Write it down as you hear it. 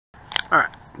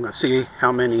Alright, I'm going to see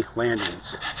how many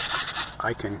landings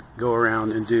I can go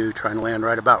around and do, trying to land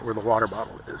right about where the water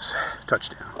bottle is.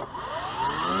 Touchdown.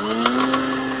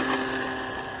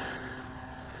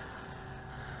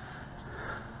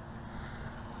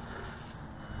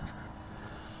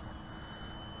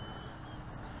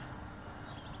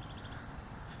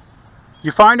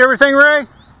 You find everything, Ray? It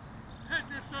just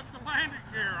took the landing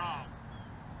gear off.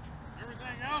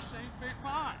 Everything else seems to be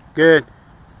fine. Good.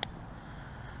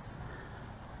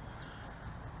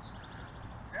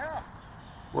 Yeah.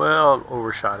 Well,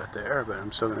 overshot it there, but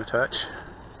I'm still going to touch.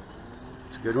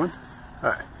 It's a good one.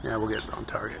 Alright, now we'll get it on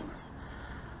target.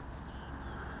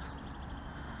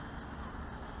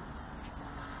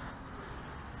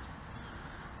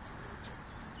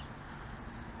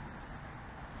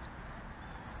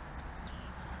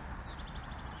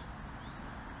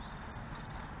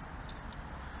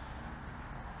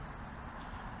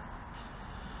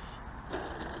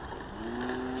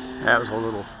 That was a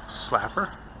little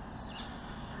slapper.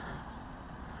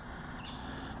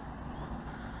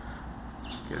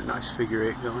 Get a nice figure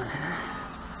eight going here.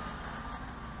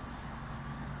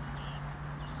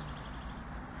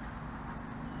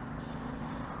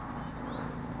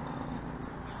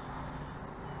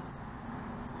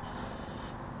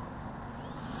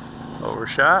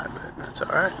 Overshot, but that's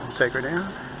alright. We'll take her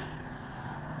down.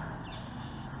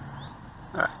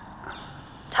 Alright.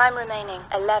 Time remaining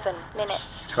 11 minutes.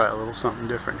 Try a little something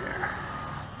different here.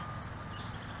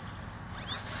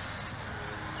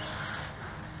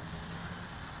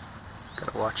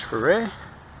 Gotta watch for Ray.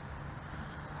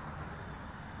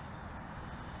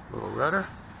 Little rudder.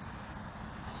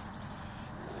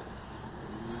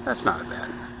 That's not bad.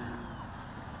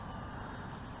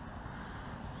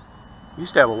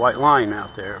 Used to have a white line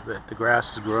out there, but the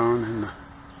grass has grown and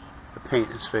the paint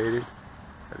has faded.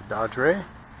 Gotta dodge Ray.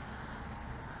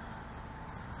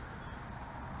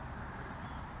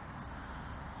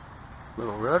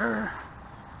 Little rudder.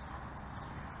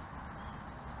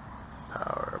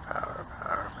 Power, power,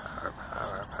 power, power,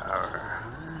 power, power.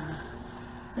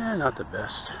 Yeah, not the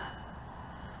best.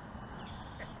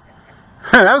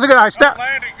 That was a good eye step.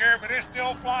 Landing gear, but it's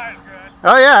still flying good.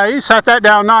 Oh yeah, you set that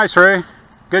down nice, Ray.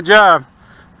 Good job.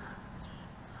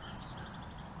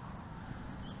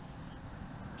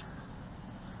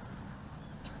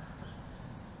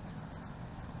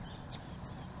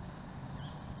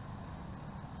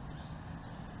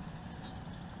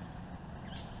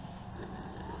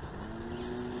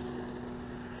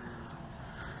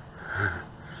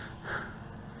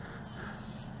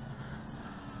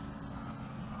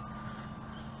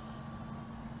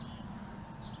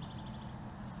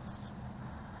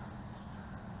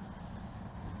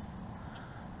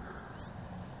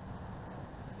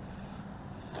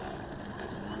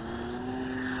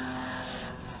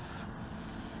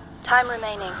 Time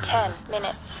remaining 10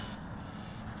 minutes.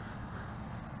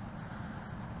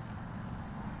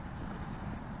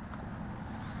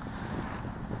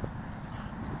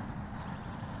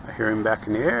 I hear him back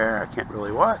in the air. I can't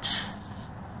really watch.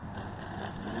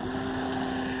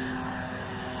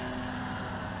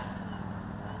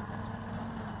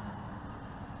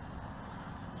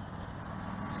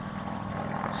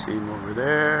 See him over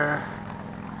there.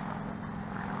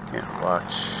 Can't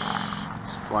watch.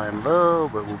 It's flying low,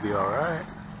 but we'll be alright.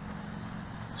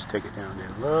 Let's take it down there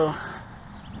low.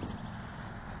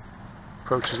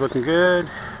 Approach is looking good.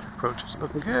 Approach is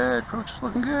looking good. Approach is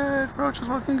looking good. Approach is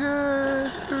looking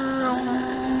good.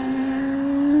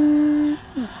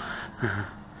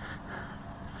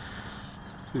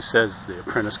 Who says the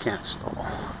apprentice can't stall?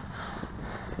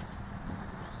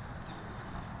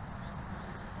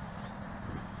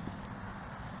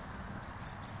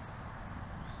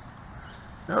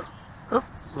 Oh, oh,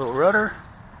 little rudder,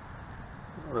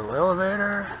 a little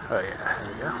elevator. Oh yeah,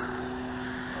 there we go.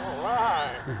 All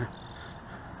right.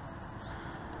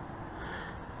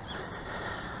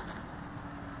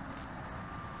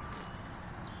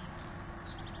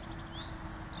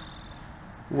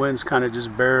 Wind's kind of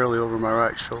just barely over my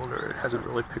right shoulder. It hasn't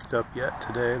really picked up yet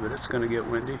today, but it's going to get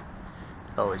windy. It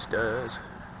always does.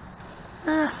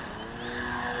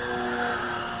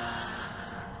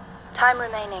 Time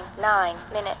remaining 9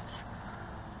 minutes.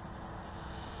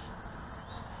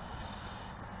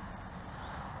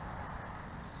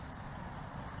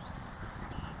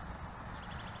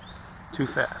 Too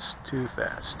fast, too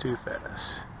fast, too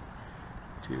fast,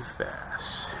 too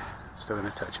fast. Still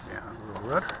going to touch me on a little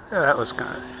rudder. Yeah, that was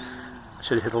kind of... I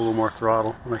should have hit a little more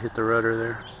throttle when I hit the rudder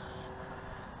there.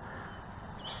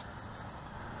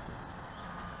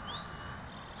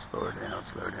 Slow her down,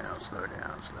 slow down, slow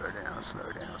down, slow down,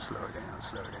 slow down, slow down,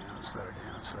 slow down, slow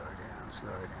down, slow down, slow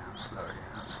her down, slow her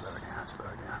down, slow her down, slow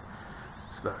her down,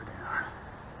 slow her down.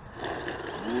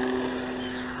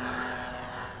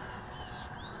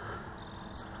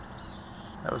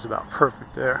 That was about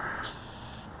perfect there.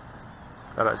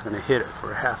 Thought I was going to hit it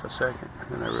for half a second,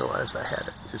 and then I realized I had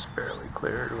it just barely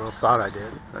cleared. Well, thought I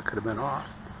did. That could have been off.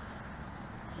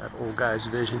 That old guy's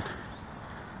vision.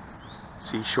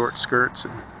 See short skirts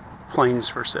and planes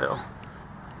for sale.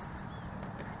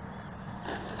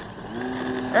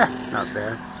 Not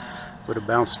bad. Would have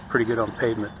bounced pretty good on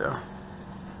pavement though.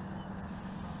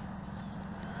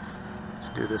 Let's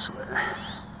do this way.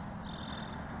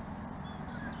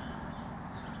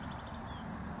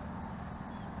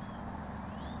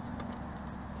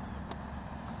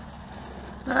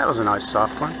 That was a nice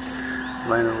soft one.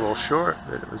 Landed a little short,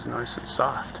 but it was nice and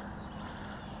soft.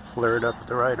 Flared up at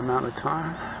the right amount of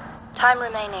time. Time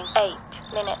remaining 8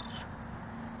 minutes.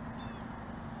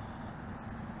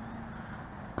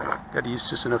 Got to use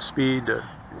just enough speed to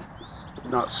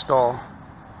not stall.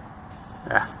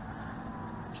 Yeah.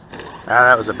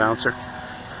 That was a bouncer.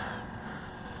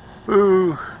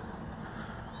 Ooh.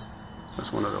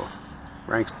 That's one of the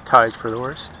ranks tied for the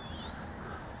worst.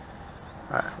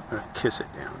 Alright, I'm going to kiss it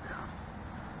down.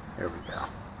 There we go.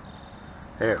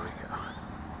 There we go.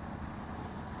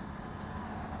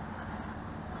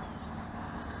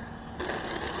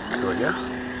 There we go.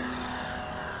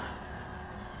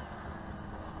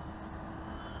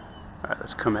 Alright,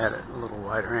 let's come at it a little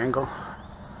wider angle.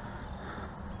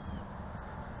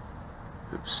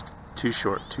 Oops, too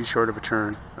short of a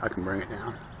turn. I can bring it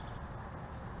down.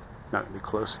 Not going to be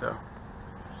close though.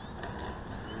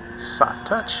 Soft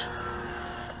touch.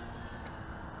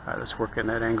 Alright, let's work in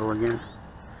that angle again.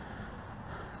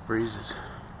 Breeze is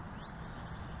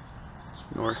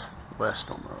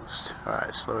northwest almost.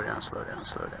 Alright, slow down, slow down,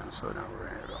 slow down, slow down. We're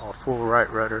in all full right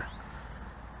rudder.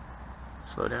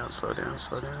 Slow down, slow down,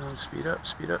 slow down. Speed up,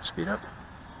 speed up, speed up.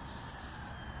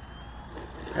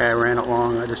 I ran it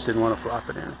long, I just didn't want to flop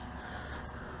it in.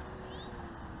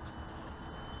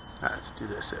 Alright, let's do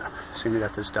this. See, we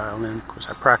got this dialed in. Of course,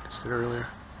 I practiced it earlier.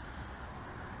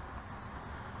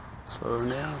 Slowing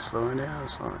down, slowing down,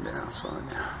 slowing down, slowing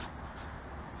down.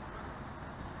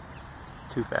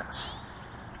 Too fast.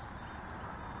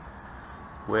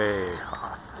 Way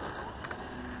off.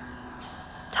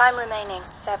 Time remaining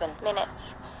 7 minutes.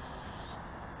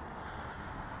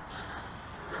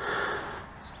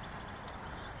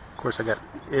 Of course, I got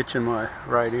itch in my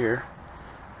right ear.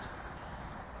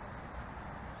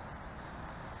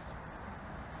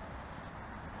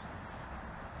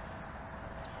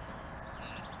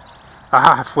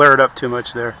 I flared up too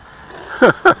much there.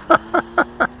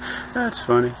 That's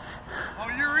funny. Oh,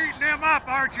 you're eating them up,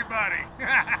 aren't you, buddy?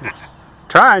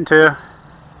 Trying to.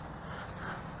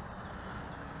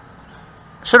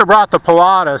 Should have brought the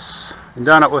Pilatus and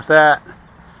done it with that.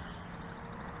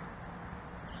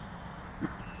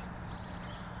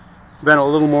 Been a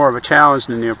little more of a challenge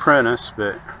than the Apprentice,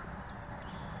 but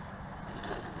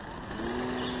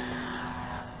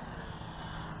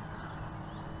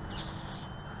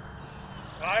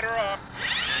Light her up.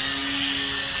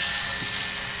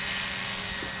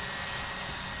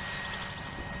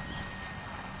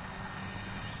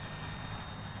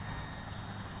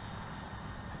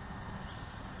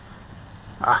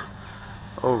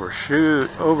 Overshoot,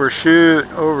 overshoot,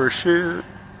 overshoot.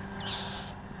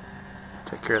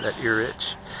 Take care of that ear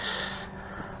itch.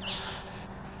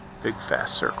 Big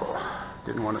fast circle.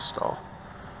 Didn't want to stall.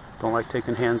 Don't like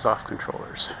taking hands off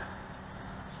controllers.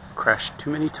 Crashed too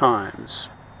many times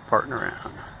farting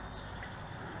around.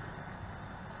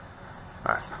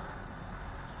 Alright.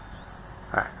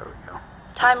 Alright, there we go.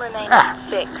 Time remaining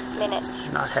 6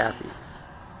 minutes. Not happy.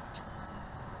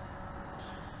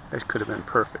 That could have been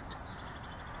perfect.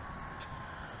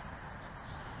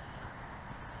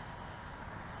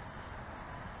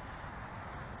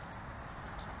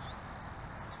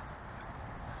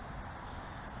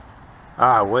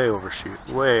 Way overshoot.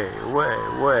 Way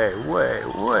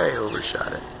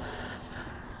overshot it.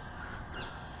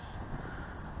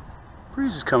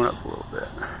 Breeze is coming up a little bit.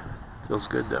 Feels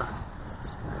good though.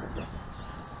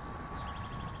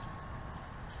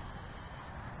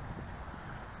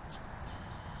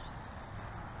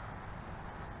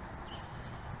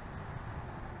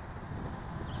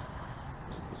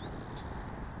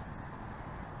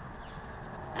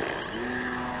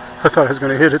 I thought I was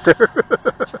going to hit it there.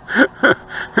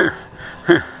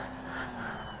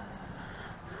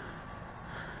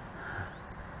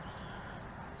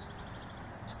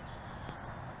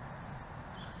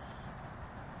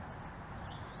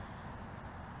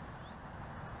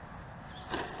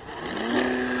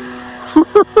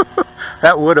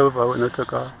 That would have, I wouldn't have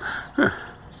took off.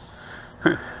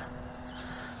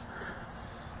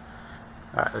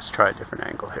 Alright, let's try a different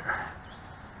angle here.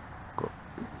 Go,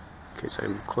 in case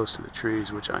I'm close to the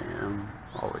trees, which I am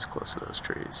always close to those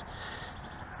trees.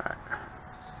 Alright.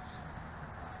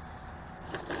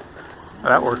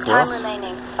 That worked well. Time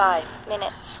remaining 5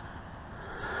 minutes.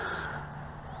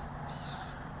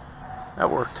 That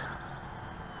worked.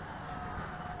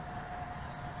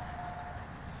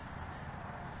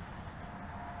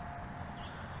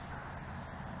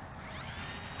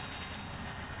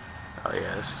 Oh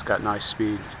yeah, this has got nice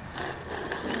speed.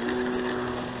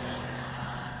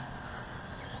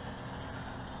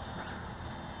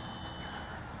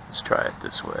 Let's try it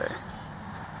this way.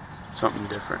 Something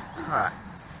different. Alright.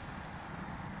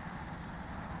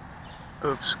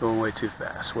 Oops, going way too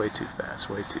fast, way too fast,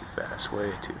 way too fast,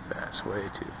 way too fast, way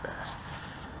too fast.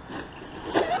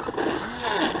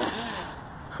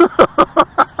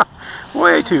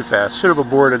 Way too fast. Should have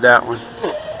aborted that one.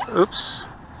 Oops.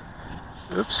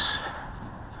 Oops.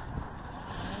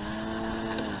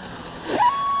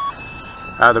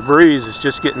 The breeze is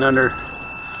just getting under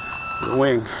the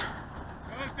wing. Those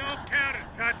don't count as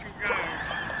touch and go.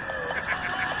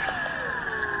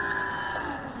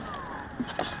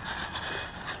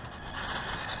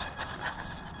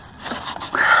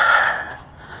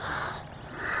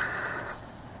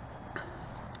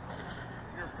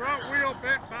 Your front wheel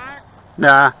bent back?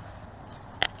 Nah.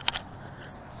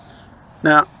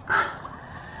 No.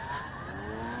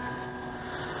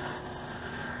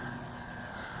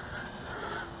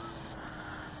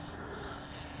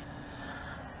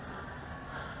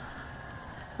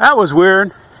 That was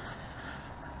weird.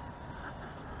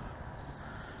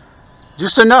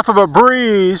 Just enough of a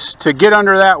breeze to get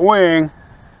under that wing.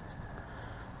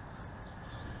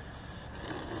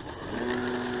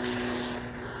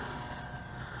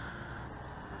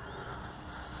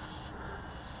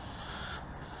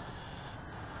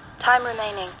 Time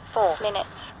remaining 4 minutes.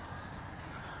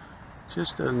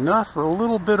 Just enough, a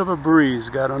little bit of a breeze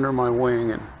got under my wing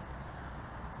and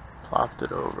plopped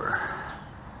it over.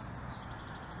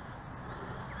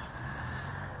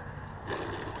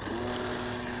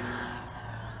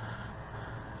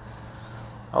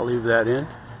 I'll leave that in.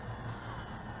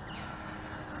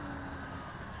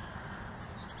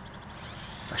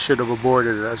 I should have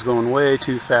aborted it. I was going way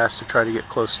too fast to try to get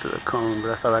close to the cone, but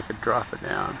I thought I could drop it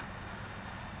down.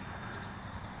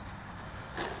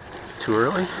 Too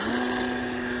early?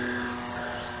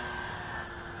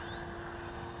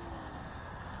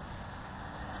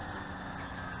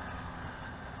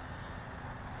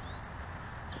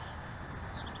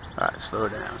 Alright, slow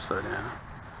down, slow down.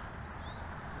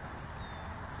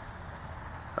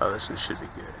 Oh, this one should be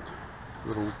good.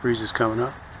 Little breezes coming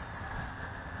up.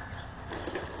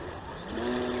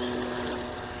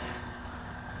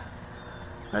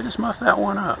 I just muffed that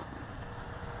one up.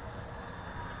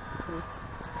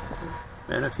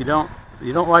 And if you don't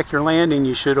like your landing,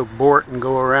 you should abort and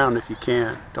go around if you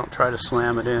can. Don't try to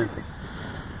slam it in.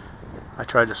 I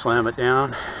tried to slam it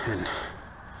down, and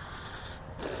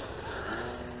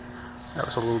that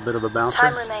was a little bit of a bouncer.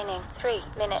 Time remaining 3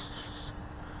 minutes.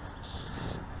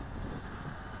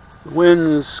 The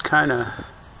wind's kind of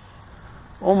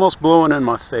almost blowing in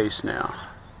my face now.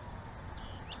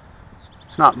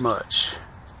 It's not much,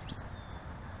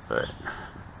 but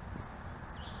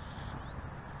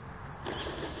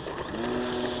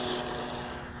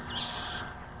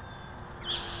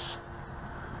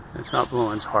it's not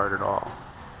blowing hard at all.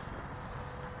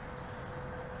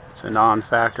 It's a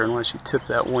non-factor unless you tip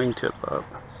that wingtip up.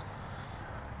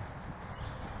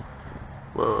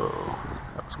 Whoa,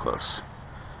 that was close.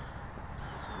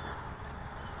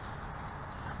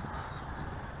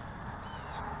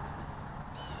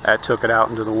 That took it out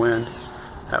into the wind.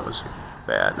 That was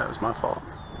bad. That was my fault.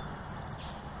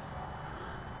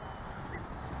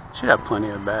 Should have plenty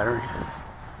of battery.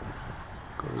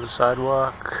 Go to the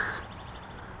sidewalk.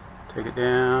 Take it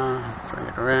down. Bring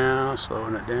it around.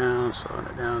 Slowing it down. Slowing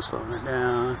it down. Slowing it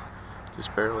down.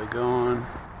 Just barely going.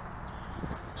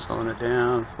 Slowing it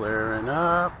down. Flaring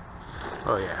up.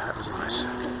 Oh yeah, that was nice.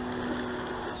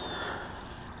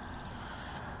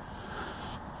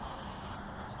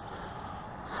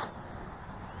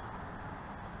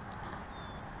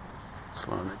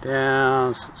 Slowing it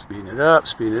down, speeding it up,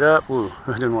 speeding it up. Ooh,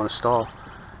 I didn't want to stall,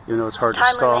 even though it's hard to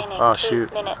stall. Oh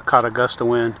shoot, I caught a gust of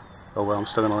wind. Oh well, I'm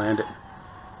still going to land it.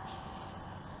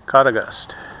 Caught a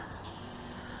gust.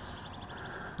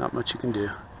 Not much you can do.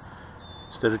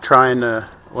 Instead of trying to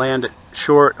land it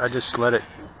short, I just let it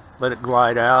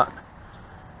glide out,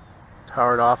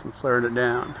 towered off and flared it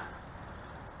down.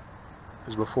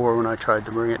 Because before, when I tried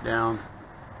to bring it down,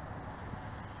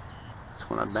 That's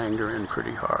when I banged her in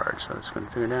pretty hard. So I'm just going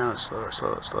to take her down slow.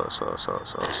 Thought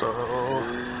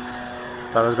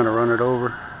I was going to run it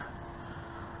over.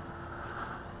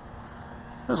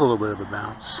 There's a little bit of a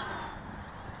bounce.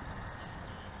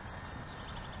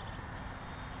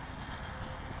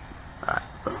 Alright,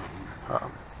 boom.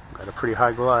 Got a pretty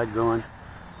high glide going.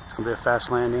 It's going to be a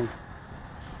fast landing.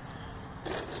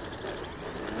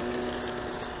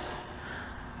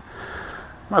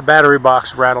 My battery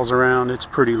box rattles around. It's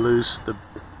pretty loose. The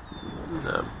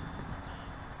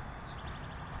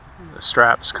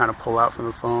straps kind of pull out from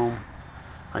the foam.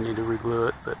 I need to reglue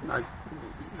it, but the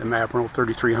Admiral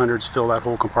 3300s fill that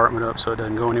whole compartment up so it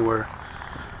doesn't go anywhere.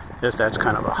 If that's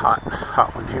kind of a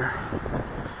hot one here.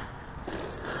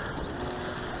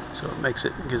 So it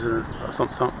gives it a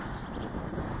thump thump.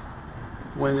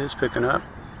 Wind is picking up.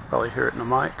 Probably hear it in the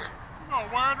mic. You're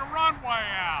gonna wear the runway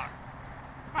out.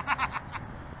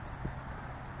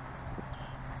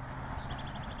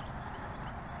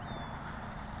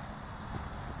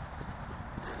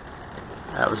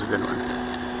 That was a good one.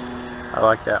 I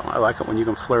like that one. I like it when you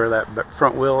can flare that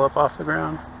front wheel up off the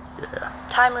ground. Yeah.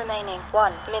 Time remaining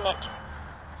 1 minute.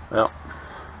 Well,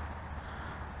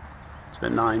 it's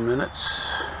been 9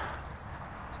 minutes.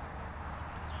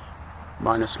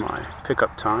 Minus my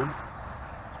pickup time.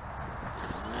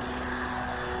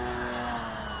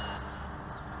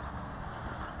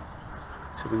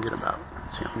 See if we can get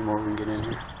see how many more we can get in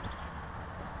here.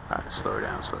 Alright, slow her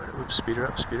down, Oops, speed her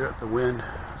up, The wind.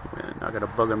 I got a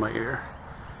bug in my ear.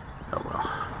 Oh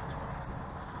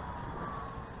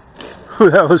well.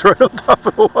 That was right on top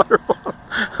of the water bottle.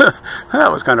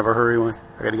 That was kind of a hurry one.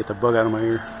 I gotta get the bug out of my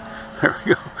ear. There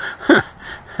we go.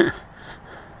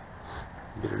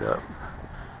 Get it up.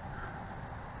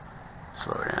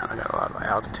 Slow her down. I got a lot of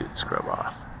altitude to scrub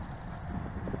off.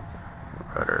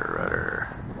 Rudder.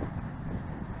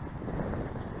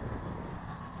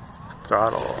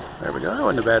 Throttle. There we go. That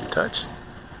wasn't a bad touch.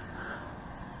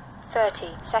 30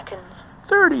 seconds.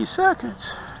 30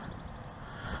 seconds.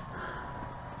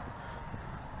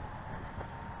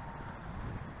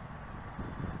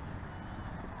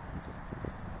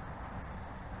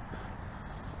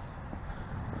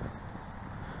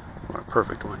 What a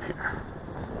perfect one here.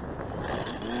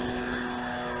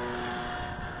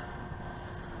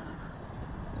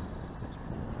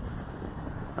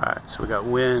 Alright, so we got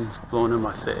wind blowing in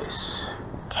my face.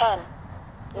 10,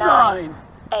 9,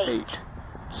 8,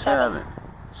 7,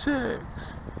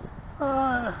 6,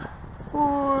 5,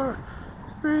 4,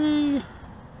 3,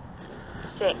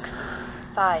 6,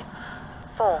 5,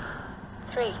 4,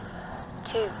 3,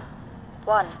 2,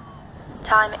 1.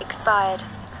 Time expired.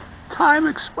 Time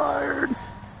expired.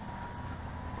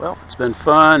 Well, it's been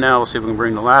fun. Now we'll see if we can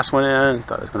bring the last one in.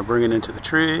 Thought I was going to bring it into the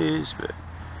trees, but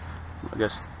I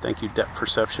guess thank you depth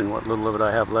perception, what little of it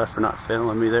I have left, for not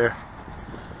failing me there.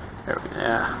 There we go.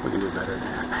 Yeah, we can do better than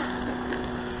that.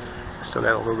 I still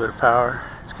got a little bit of power.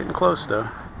 It's getting close though.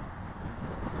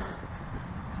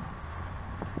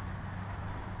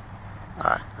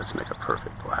 Alright, let's make a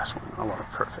perfect last one. I want a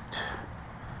perfect.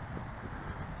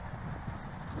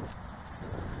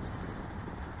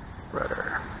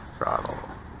 Rudder, throttle.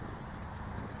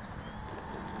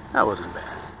 That wasn't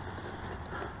bad.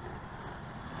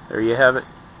 There you have it.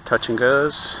 Touch and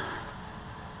goes.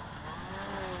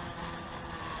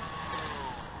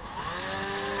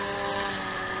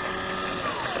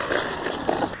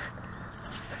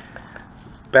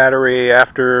 Battery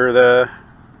after the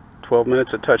 12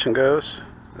 minutes of touch and goes.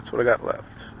 That's what I got left.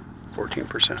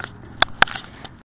 14%.